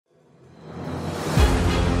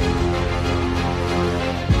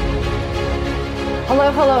Hello,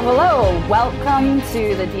 hello, hello. Welcome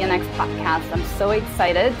to the DNX podcast. I'm so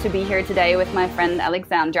excited to be here today with my friend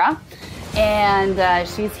Aleksandra. And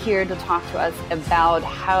she's here to talk to us about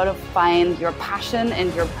how to find your passion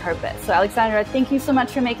and your purpose. So Aleksandra, thank you so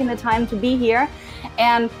much for making the time to be here.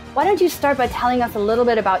 And why don't you start by telling us a little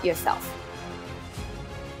bit about yourself?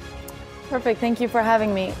 Perfect. Thank you for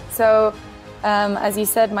having me. So as you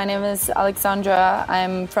said, my name is Aleksandra.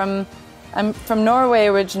 I'm from Norway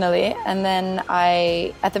originally, and then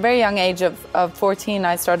at the very young age of 14,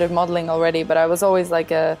 I started modeling already, but I was always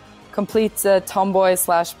like a complete tomboy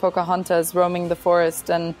 / Pocahontas roaming the forest,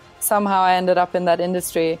 and somehow I ended up in that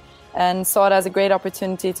industry and saw it as a great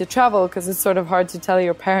opportunity to travel, because it's sort of hard to tell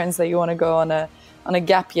your parents that you want to go on a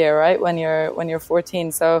gap year, right, when you're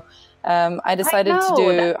 14. So I decided to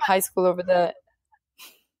do high school over the...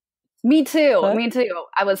 Me too.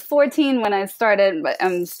 I was 14 when I started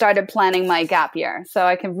planning my gap year, so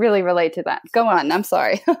I can really relate to that. Go on. I'm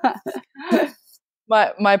sorry.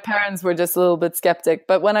 My parents were just a little bit skeptic,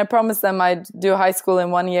 but when I promised them I'd do high school in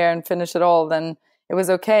 1 year and finish it all, then it was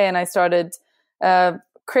okay. And I started a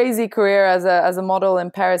crazy career as a model in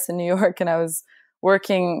Paris and New York, and I was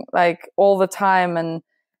working like all the time, and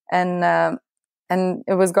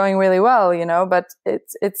it was going really well, you know. But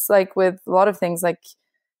it's like with a lot of things, like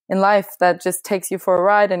in life, that just takes you for a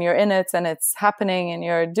ride, and you're in it, and it's happening, and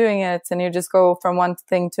you're doing it, and you just go from one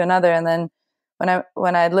thing to another. And then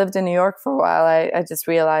when I lived in New York for a while, I just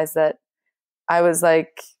realized that I was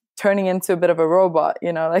like turning into a bit of a robot,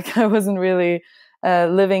 you know, like I wasn't really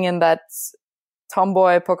living in that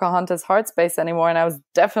tomboy Pocahontas heart space anymore. And I was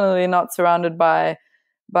definitely not surrounded by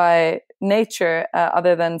nature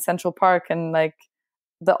other than Central Park and like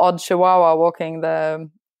the odd Chihuahua walking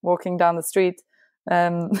down the street.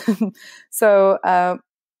 So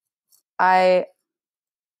I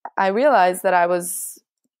realized that I was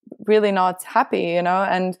really not happy, you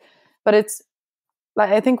know, but it's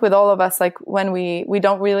like, I think with all of us, like when we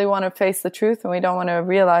don't really want to face the truth and we don't want to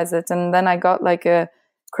realize it. And then I got like a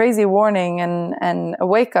crazy warning and a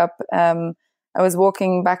wake up. I was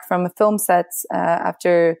walking back from a film set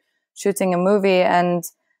after shooting a movie, and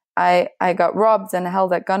I got robbed and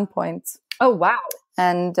held at gunpoint. Oh, wow.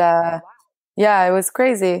 And yeah, it was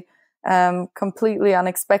crazy, completely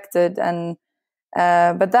unexpected. And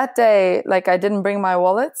but that day, like, I didn't bring my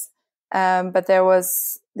wallet, but there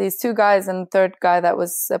was these two guys and third guy that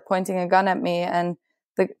was pointing a gun at me. And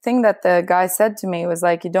the thing that the guy said to me was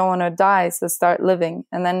like, "You don't want to die, so start living."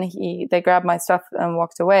 And then they grabbed my stuff and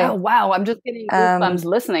walked away. Oh, wow. I'm just getting goosebumps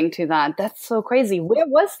listening to that. That's so crazy. Where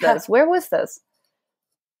was this?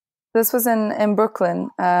 This was in Brooklyn,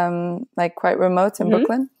 like quite remote in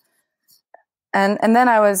Brooklyn. And then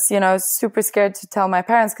I was, you know, super scared to tell my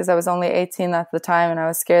parents, because I was only 18 at the time, and I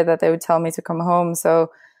was scared that they would tell me to come home. So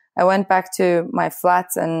I went back to my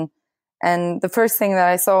flat, and the first thing that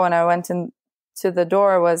I saw when I went into the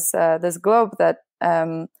door was this globe that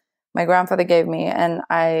my grandfather gave me. And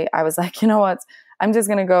I was like, you know what, I'm just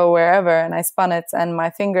going to go wherever. And I spun it, and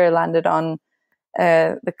my finger landed on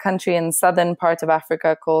the country in southern part of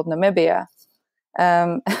Africa called Namibia.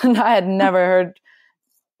 And I had never heard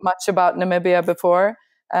much about Namibia before,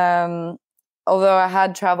 although I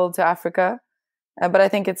had traveled to Africa, but I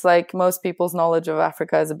think it's like most people's knowledge of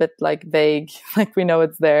Africa is a bit like vague, like we know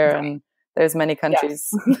it's there, right, and there's many countries.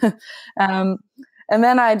 Yes. And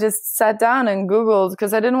then I just sat down and Googled,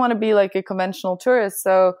 because I didn't want to be like a conventional tourist,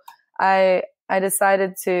 so I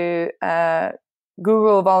decided to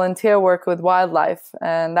Google volunteer work with wildlife,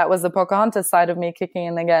 and that was the Pocahontas side of me kicking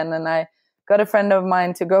in again. And I got a friend of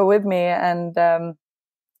mine to go with me, and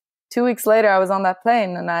 2 weeks later, I was on that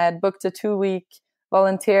plane, and I had booked a 2-week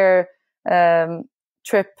volunteer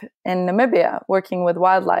trip in Namibia, working with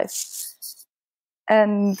wildlife.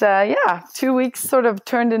 And 2 weeks sort of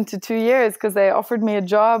turned into 2 years, because they offered me a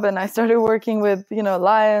job, and I started working with, you know,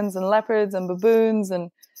 lions and leopards and baboons, and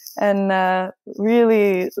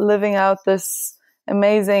really living out this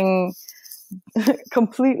amazing,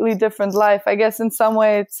 completely different life. I guess in some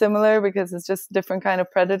way it's similar, because it's just different kind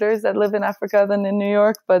of predators that live in Africa than in New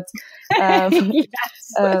York. But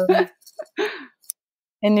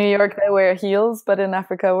in New York they wear heels, but in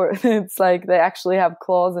Africa it's like they actually have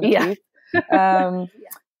claws and teeth.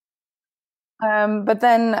 But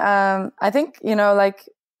then I think, you know, like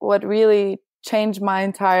what really changed my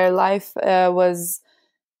entire life was,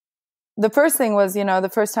 the first thing was, you know, the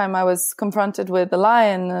first time I was confronted with the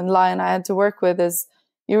lion I had to work with, is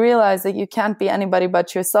you realize that you can't be anybody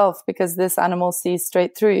but yourself, because this animal sees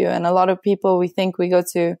straight through you. And a lot of people, we think we go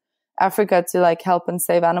to Africa to like help and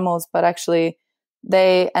save animals, but actually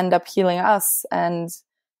they end up healing us. And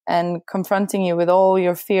and confronting you with all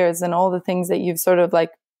your fears and all the things that you've sort of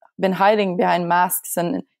like been hiding behind masks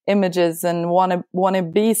and images and want to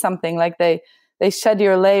be something. Like they shed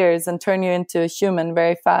your layers and turn you into a human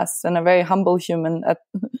very fast, and a very humble human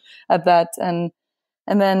at that. And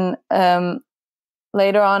then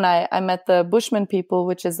later on, I met the Bushman people,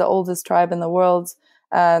 which is the oldest tribe in the world.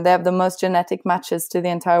 They have the most genetic matches to the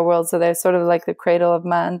entire world, so they're sort of like the cradle of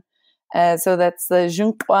man. So that's the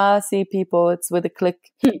Junkwasi people. It's with a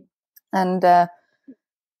click. And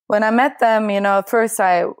when I met them, at first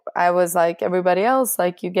I was like everybody else.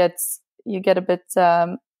 Like you get a bit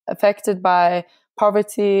affected by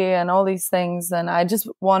poverty and all these things, and I just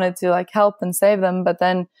wanted to like help and save them. But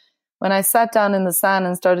then when I sat down in the sand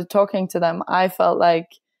and started talking to them, I felt like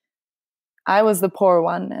I was the poor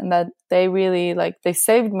one, and that they really they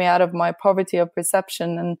saved me out of my poverty of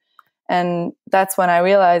perception. And that's when I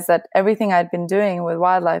realized that everything I'd been doing with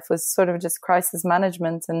wildlife was sort of just crisis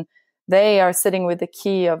management, and they are sitting with the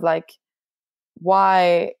key of like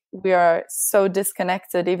why we are so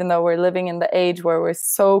disconnected, even though we're living in the age where we're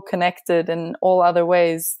so connected in all other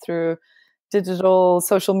ways through digital,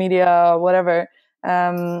 social media, whatever.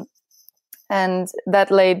 And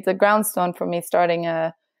that laid the groundstone for me starting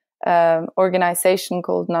a organization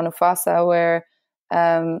called Nanofasa, where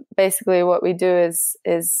basically what we do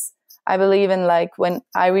is I believe in like when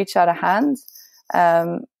I reach out a hand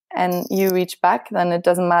and you reach back, then it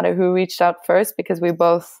doesn't matter who reached out first, because we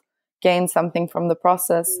both gain something from the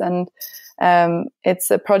process. And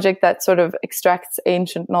it's a project that sort of extracts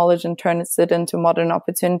ancient knowledge and turns it into modern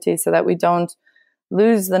opportunity, so that we don't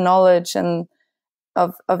lose the knowledge and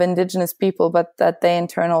of indigenous people, but that they in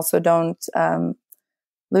turn also don't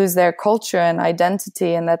lose their culture and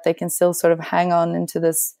identity, and that they can still sort of hang on into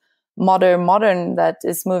this modern that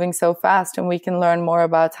is moving so fast, and we can learn more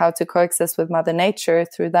about how to coexist with Mother Nature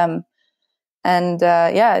through them. And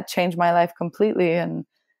it changed my life completely. And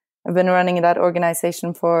I've been running that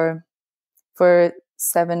organization for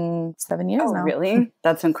 7 years now. Really?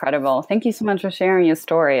 That's incredible. Thank you so much for sharing your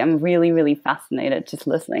story. I'm really, really fascinated just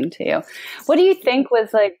listening to you. What do you think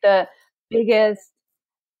was like the biggest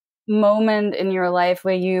moment in your life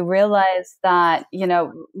where you realized that,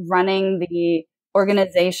 running the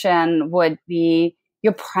organization would be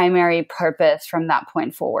your primary purpose from that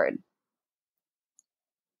point forward?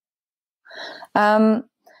 I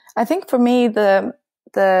think for me, the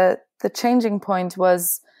changing point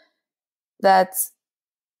was that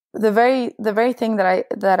the very thing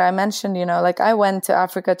that I mentioned, like I went to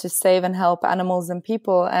Africa to save and help animals and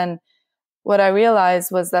people. And what I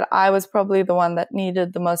realized was that I was probably the one that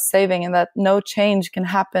needed the most saving, and that no change can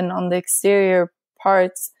happen on the exterior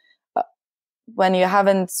parts when you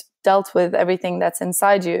haven't dealt with everything that's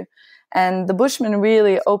inside you. And the Bushmen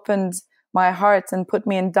really opened my heart and put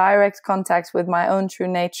me in direct contact with my own true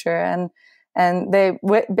nature. And they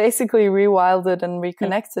basically rewilded and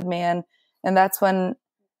reconnected me. And that's when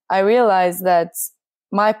I realized that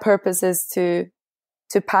my purpose is to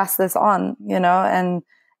pass this on,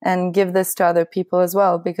 and give this to other people as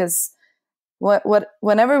well. Because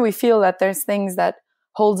whenever we feel that there's things that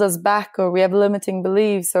holds us back, or we have limiting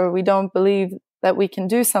beliefs, or we don't believe that we can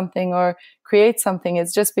do something or create something,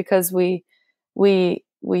 it's just because we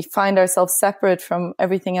find ourselves separate from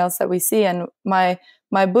everything else that we see. And my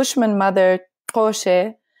Bushman mother,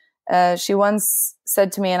 Toshe, she once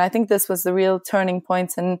said to me, and I think this was the real turning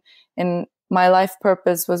point in my life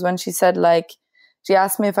purpose, was when she said, she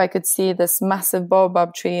asked me if I could see this massive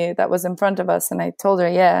baobab tree that was in front of us. And I told her,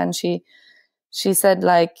 yeah. And she said,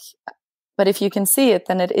 but if you can see it,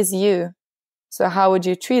 then it is you. So how would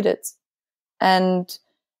you treat it? And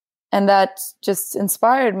that just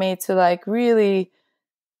inspired me to really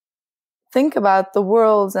think about the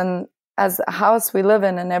world and as a house we live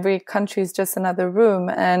in, and every country is just another room.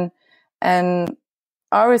 And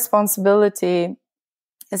our responsibility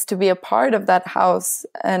is to be a part of that house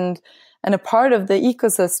and a part of the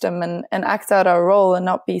ecosystem, and act out our role and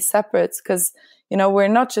not be separate. Because, we're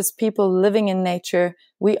not just people living in nature,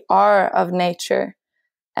 we are of nature.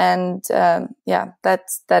 And,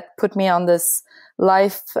 that put me on this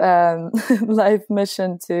life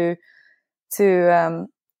mission to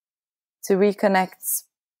reconnect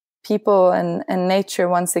people and nature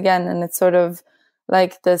once again. And it's sort of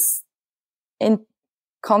like this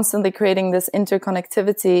constantly creating this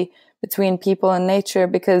interconnectivity between people and nature,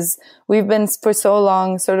 because we've been for so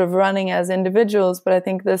long sort of running as individuals. But I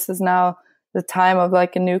think this is now the time of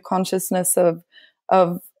a new consciousness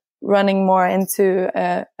of running more into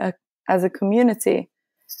as a community,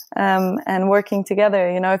 and working together.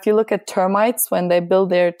 If you look at termites, when they build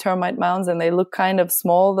their termite mounds, and they look kind of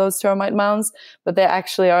small, those termite mounds, but they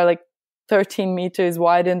actually are 13 meters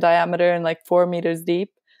wide in diameter and like 4 meters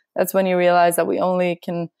deep. That's when you realize that we only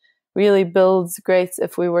can really build great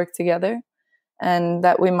if we work together, and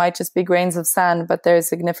that we might just be grains of sand, but there's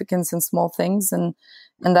significance in small things. And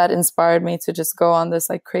that inspired me to just go on this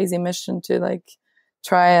like crazy mission to like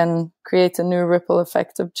try and create a new ripple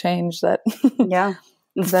effect of change that yeah,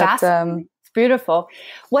 it's fascinating. It's beautiful.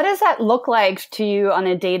 What does that look like to you on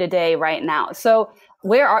a day-to-day right now? So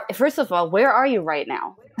first of all, where are you right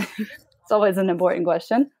now? It's always an important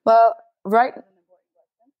question. Well, right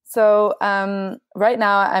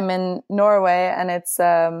now I'm in Norway, and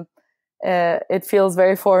it feels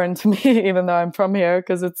very foreign to me, even though I'm from here,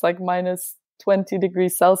 because it's like minus 20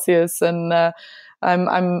 degrees Celsius, and I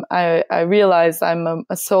realize I'm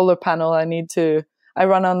a solar panel. I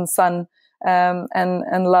run on sun,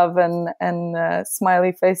 and love and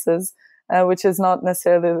smiley faces, which is not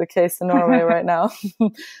necessarily the case in Norway right now.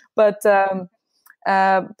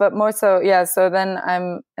 But more so, yeah. So then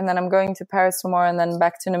I'm going to Paris tomorrow, and then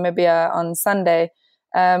back to Namibia on Sunday.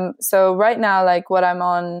 So right now, like what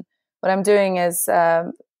I'm doing is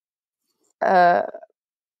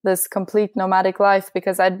this complete nomadic life,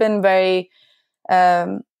 because I'd been very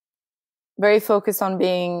focused on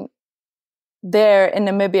being there in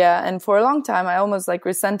Namibia, and for a long time I almost like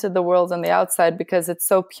resented the world on the outside because it's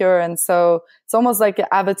so pure, and so it's almost like an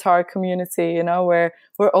avatar community, you know, where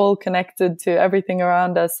we're all connected to everything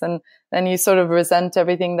around us, and then you sort of resent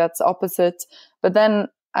everything that's opposite. But then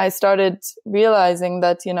I started realizing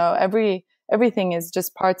that, you know, everything is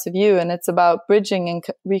just parts of you, and it's about bridging and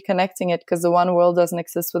reconnecting it, because the one world doesn't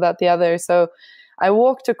exist without the other. So I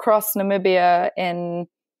walked across Namibia in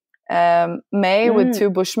May with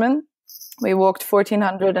two Bushmen. We walked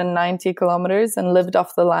 1,490 kilometers and lived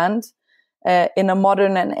off the land in a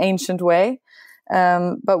modern and ancient way,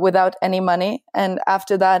 but without any money. And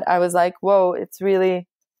after that, I was like, whoa, it's really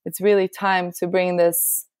time to bring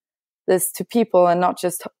this to people and not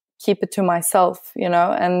just keep it to myself, you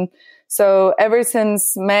know? And so ever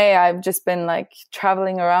since May, I've just been like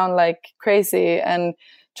traveling around like crazy and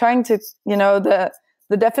trying to, you know, the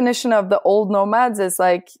definition of the old nomads is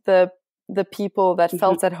like the people that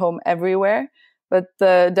felt at home everywhere. But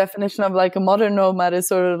the definition of like a modern nomad is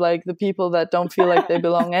sort of like the people that don't feel like they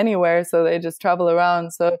belong anywhere. So they just travel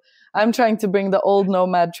around. So I'm trying to bring the old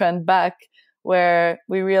nomad trend back, where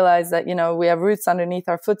we realize that, you know, we have roots underneath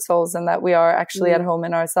our foot soles, and that we are actually at home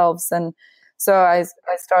in ourselves. And so I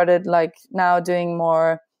started like now doing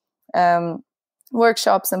more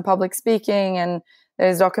workshops and public speaking, and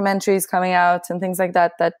there's documentaries coming out and things like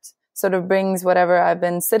that sort of brings whatever I've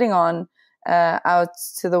been sitting on out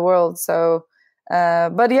to the world. So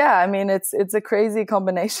but yeah, I mean, it's a crazy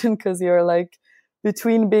combination, because you're like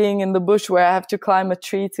between being in the bush where I have to climb a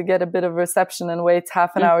tree to get a bit of reception and wait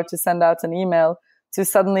half an hour to send out an email, to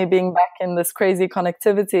suddenly being back in this crazy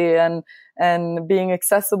connectivity and being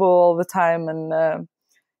accessible all the time. And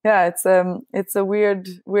yeah, it's a weird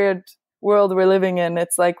world we're living in.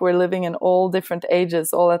 It's like we're living in all different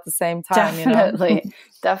ages all at the same time. Definitely. You know?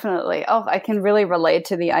 Definitely. Oh, I can really relate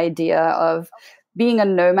to the idea of being a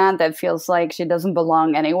nomad that feels like she doesn't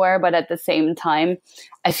belong anywhere, but at the same time,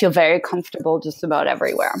 I feel very comfortable just about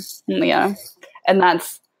everywhere. Yeah. And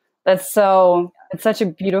that's so, it's such a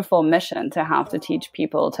beautiful mission to have to teach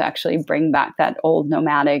people to actually bring back that old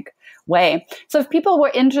nomadic way. So if people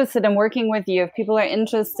were interested in working with you, if people are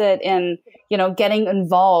interested in, you know, getting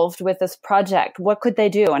involved with this project, what could they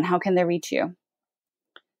do and how can they reach you?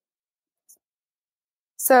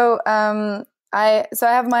 So I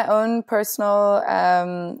have my own personal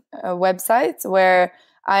website where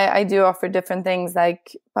I do offer different things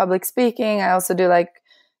like public speaking. I also do like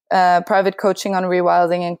private coaching on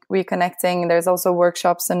rewilding and reconnecting. There's also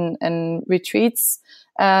workshops and retreats.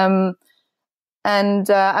 And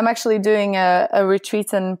I'm actually doing a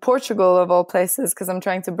retreat in Portugal, of all places, because I'm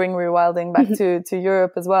trying to bring rewilding back to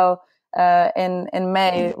Europe as well in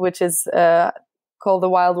May, which is called the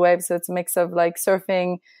Wild Wave. So it's a mix of like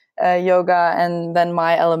surfing, yoga, and then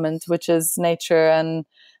my element, which is nature and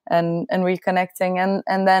reconnecting.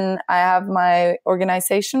 And then I have my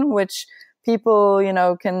organization, which people, you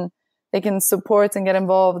know, can support and get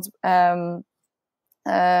involved,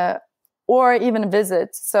 or even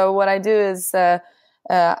visit. So what I do is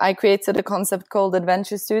I created a concept called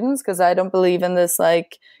Adventure Students, because I don't believe in this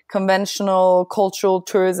like conventional cultural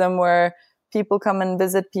tourism where people come and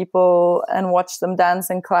visit people and watch them dance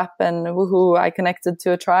and clap and woohoo, I connected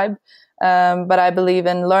to a tribe. But I believe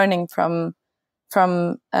in learning from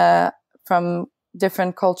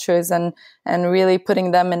different cultures and really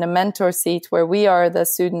putting them in a mentor seat where we are the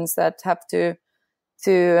students that have to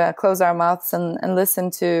close our mouths and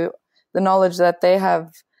listen to the knowledge that they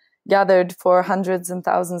have gathered for hundreds and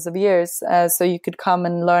thousands of years. So you could come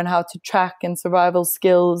and learn how to track and survival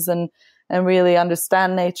skills and really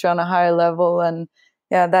understand nature on a higher level. And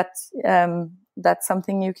yeah, that's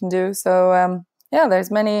something you can do. So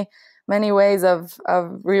there's many ways of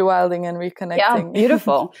rewilding and reconnecting. Yeah,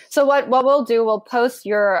 beautiful. So what we'll do, we'll post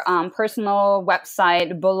your personal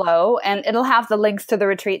website below, and it'll have the links to the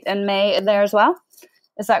retreat in May there as well.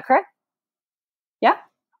 Is that correct? Yeah.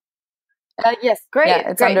 Yes. Great. Yeah,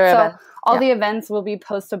 it's great. Under so event. all the events will be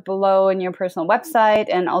posted below in your personal website,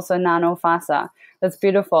 and also Nanofasa. That's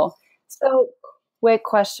beautiful. So quick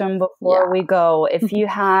question before we go. If you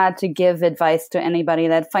had to give advice to anybody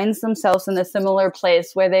that finds themselves in a similar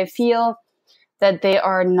place where they feel that they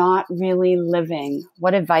are not really living,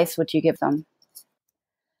 what advice would you give them?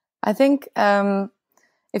 I think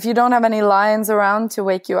if you don't have any lions around to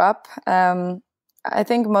wake you up, I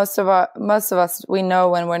think most of us, we know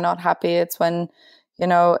when we're not happy. It's when,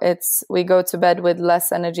 we go to bed with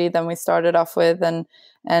less energy than we started off with, and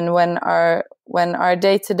when our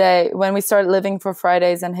day to day, when we start living for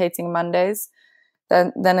Fridays and hating Mondays,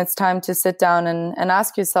 then it's time to sit down and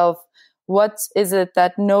ask yourself, what is it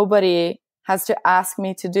that nobody has to ask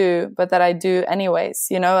me to do, but that I do anyways?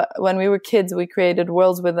 When we were kids, we created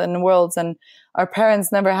worlds within worlds, and our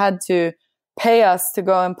parents never had to pay us to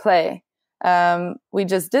go and play. We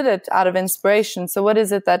just did it out of inspiration. So what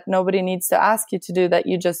is it that nobody needs to ask you to do that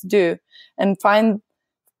you just do? And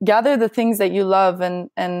gather the things that you love and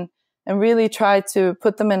really try to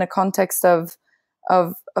put them in a context of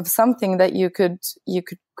something that you could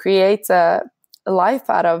create a life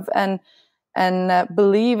out of, and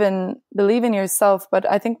believe in yourself. But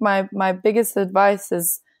I think my biggest advice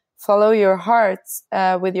is follow your heart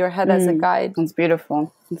with your head as a guide. It's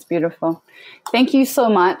beautiful. It's beautiful. Thank you so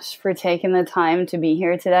much for taking the time to be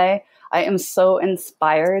here today. I am so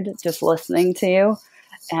inspired just listening to you.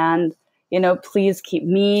 And, please keep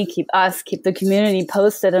us, keep the community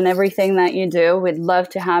posted on everything that you do. We'd love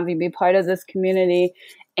to have you be part of this community.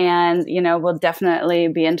 And, we'll definitely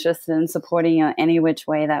be interested in supporting you in any which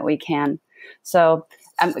way that we can. So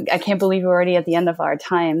I can't believe we're already at the end of our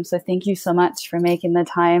time. So thank you so much for making the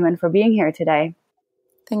time and for being here today.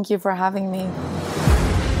 Thank you for having me.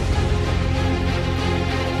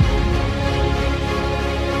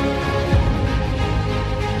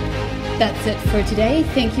 That's it for today.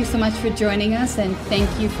 Thank you so much for joining us, and thank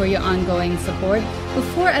you for your ongoing support.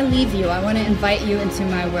 Before I leave you, I want to invite you into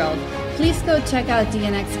my world. Please go check out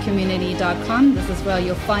dnxcommunity.com. This is where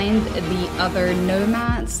you'll find the other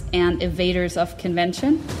nomads and evaders of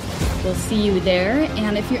convention. We'll see you there.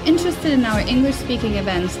 And if you're interested in our English-speaking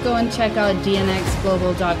events, go and check out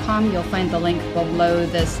dnxglobal.com. You'll find the link below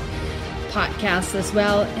this podcast as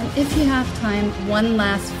well. And if you have time, one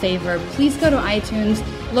last favor, please go to iTunes,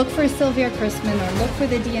 look for Sylvia Chrisman or look for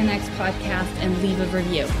the DNX podcast and leave a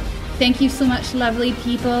review. Thank you so much, lovely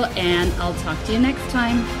people, and I'll talk to you next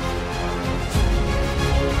time.